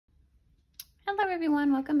Hello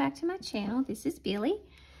everyone, welcome back to my channel. This is Billy,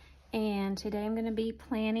 and today I'm going to be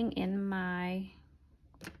planning in my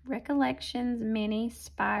Recollections mini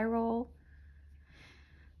spiral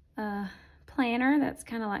planner. That's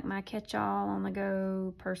kind of like my catch-all on the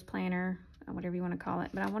go purse planner, whatever you want to call it.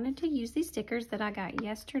 But I wanted to use these stickers that I got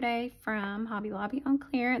yesterday from Hobby Lobby on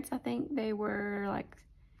clearance. I think they were like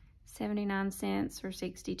 79 cents or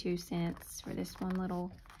 62 cents for this one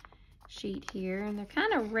little sheet here, and they're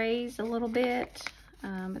kind of raised a little bit,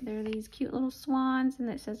 but they're these cute little swans, and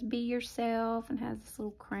it says be yourself and has this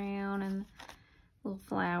little crown and little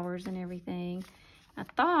flowers and everything. I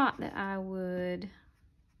thought that I would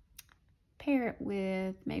pair it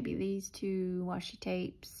with maybe these two washi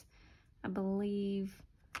tapes. I believe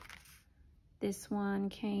this one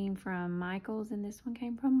came from Michael's and this one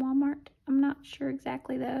came from Walmart. I'm not sure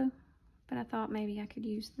exactly though, but I thought maybe I could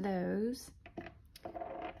use those.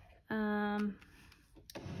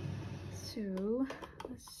 So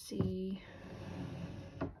let's see,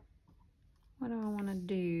 what do I want to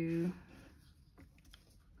do?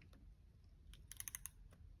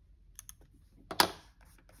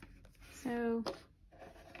 So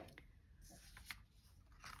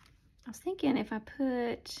I was thinking if I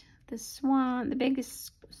put the swan, the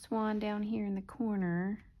biggest swan down here in the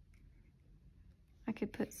corner, I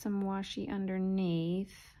could put some washi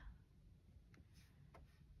underneath.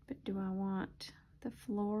 But do I want the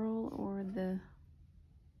floral or the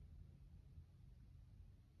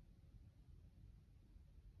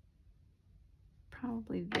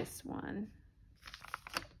probably this one?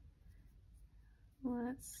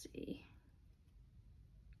 Let's see.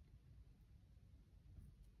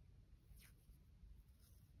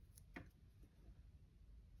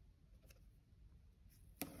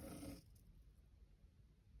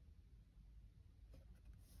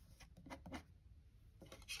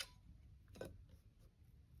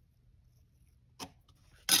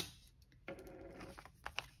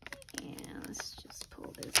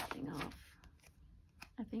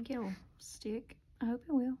 I think it'll stick. I hope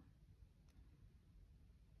it will.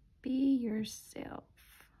 Be yourself.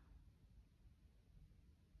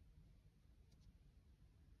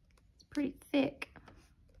 It's pretty thick.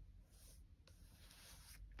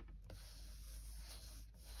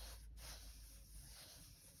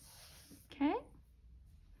 Okay.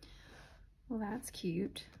 Well, that's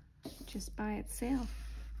cute just by itself.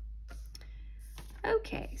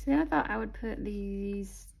 Okay, so then I thought I would put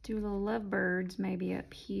these two little lovebirds maybe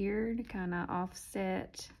up here to kind of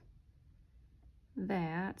offset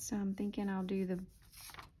that. So I'm thinking I'll do the,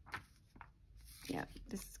 yeah,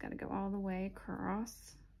 this has got to go all the way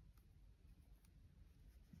across.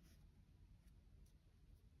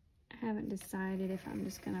 I haven't decided if I'm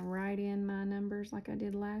just going to write in my numbers like I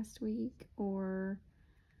did last week or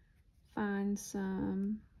find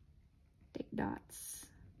some thick dots.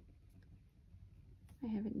 I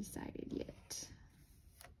haven't decided yet.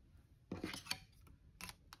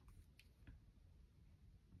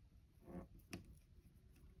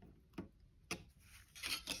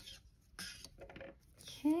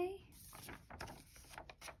 Okay.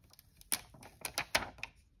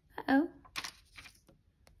 Uh-oh.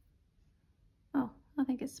 Oh, I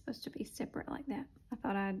think it's supposed to be separate like that. I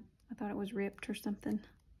thought it was ripped or something.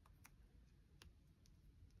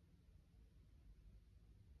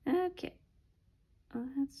 Okay. Well,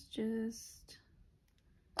 that's just,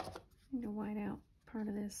 I need to white out part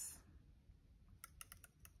of this.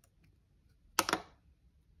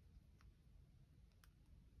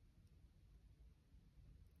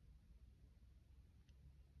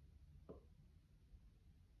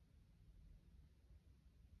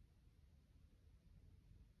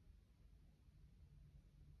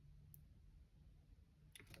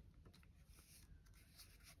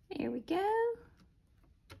 There we go.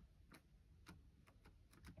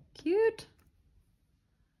 Cute.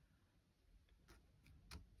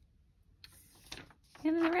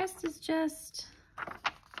 And then the rest is just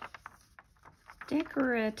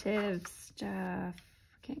decorative stuff.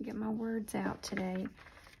 Can't get my words out today. I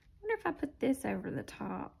wonder if I put this over the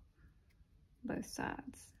top, both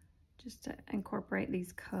sides, just to incorporate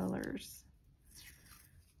these colors.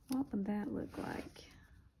 What would that look like?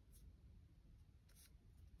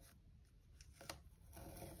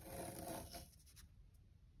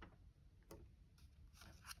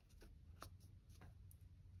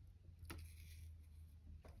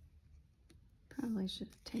 Probably should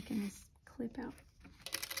have taken this clip out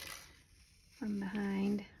from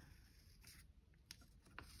behind.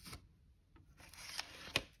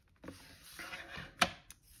 Let's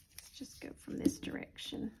just go from this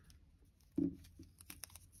direction.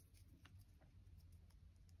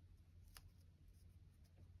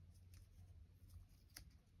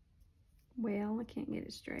 Well, I can't get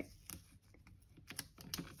it straight.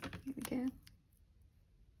 Here we go.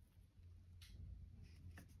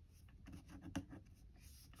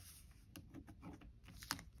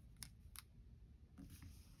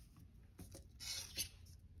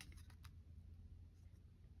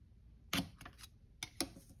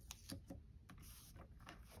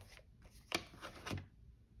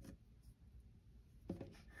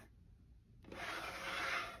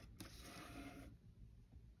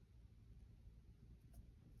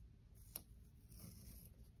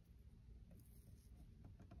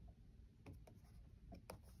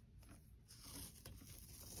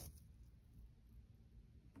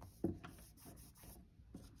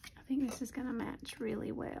 I think this is going to match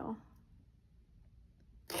really well.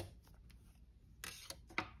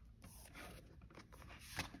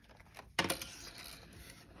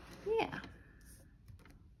 Yeah.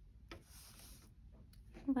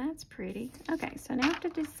 Well, that's pretty. Okay, so now I have to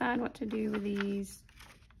decide what to do with these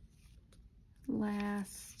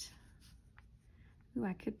last. Ooh,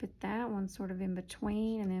 I could put that one sort of in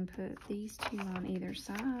between and then put these two on either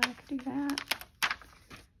side. I could do that.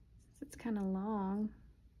 It's kind of long.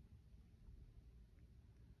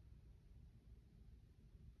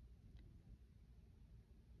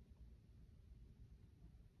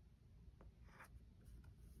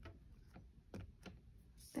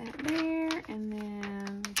 That there, and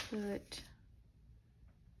then put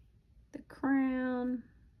the crown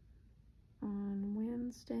on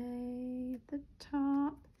Wednesday at the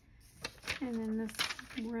top, and then this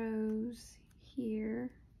rose here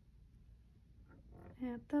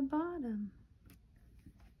at the bottom.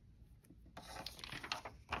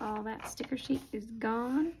 All that sticker sheet is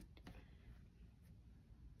gone.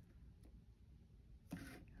 I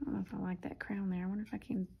don't know if I like that crown there. I wonder if I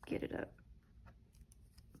can get it up.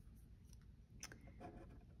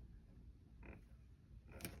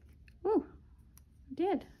 Ooh, I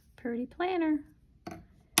did. Pretty planner.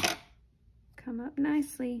 Come up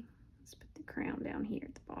nicely. Let's put the crown down here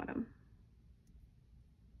at the bottom.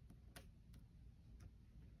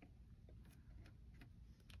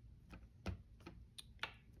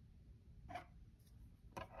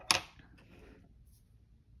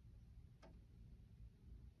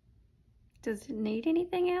 Does it need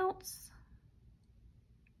anything else?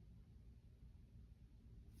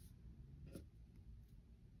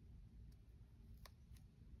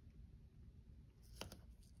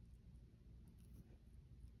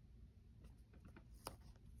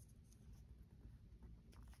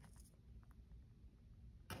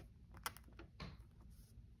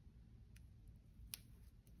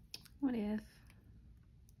 What if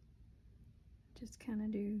just kind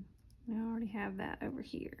of do, I already have that over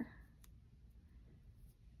here,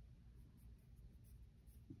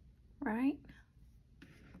 right?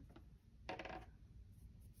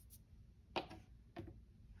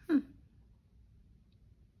 I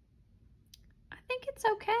think it's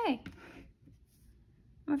okay.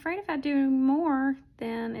 I'm afraid if I do more,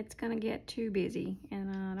 then it's gonna get too busy, and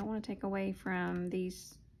I don't want to take away from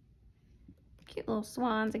these cute little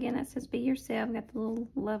swans. Again, that says be yourself. Got the little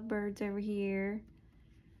lovebirds over here.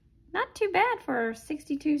 Not too bad for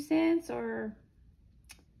 62 cents or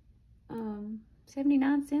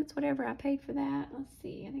 79 cents, whatever I paid for that. Let's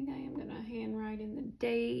see, I think I am gonna handwrite in the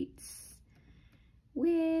dates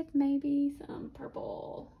with maybe some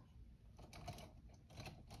purple.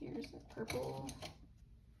 Here's the purple.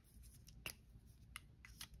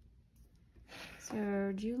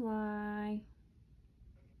 So July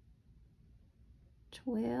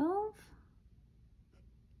 12,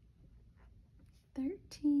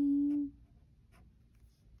 13,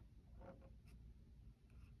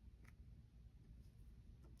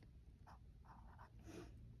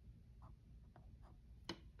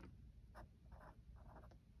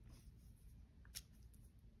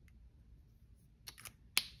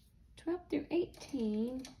 12 through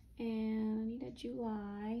 18, and I need a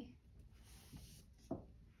July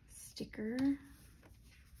sticker.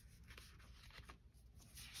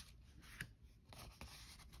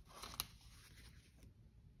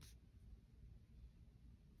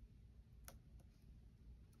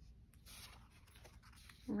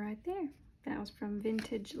 Right there. That was from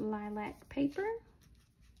Vintage Lilac Paper.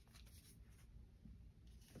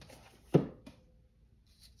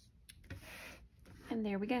 And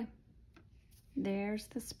there we go. There's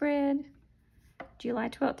the spread. July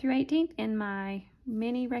 12th through 18th in my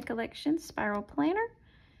mini Recollections spiral planner.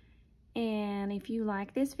 And if you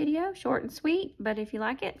like this video, short and sweet, but if you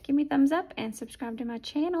like it, give me a thumbs up and subscribe to my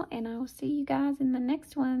channel, and I will see you guys in the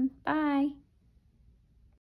next one. Bye.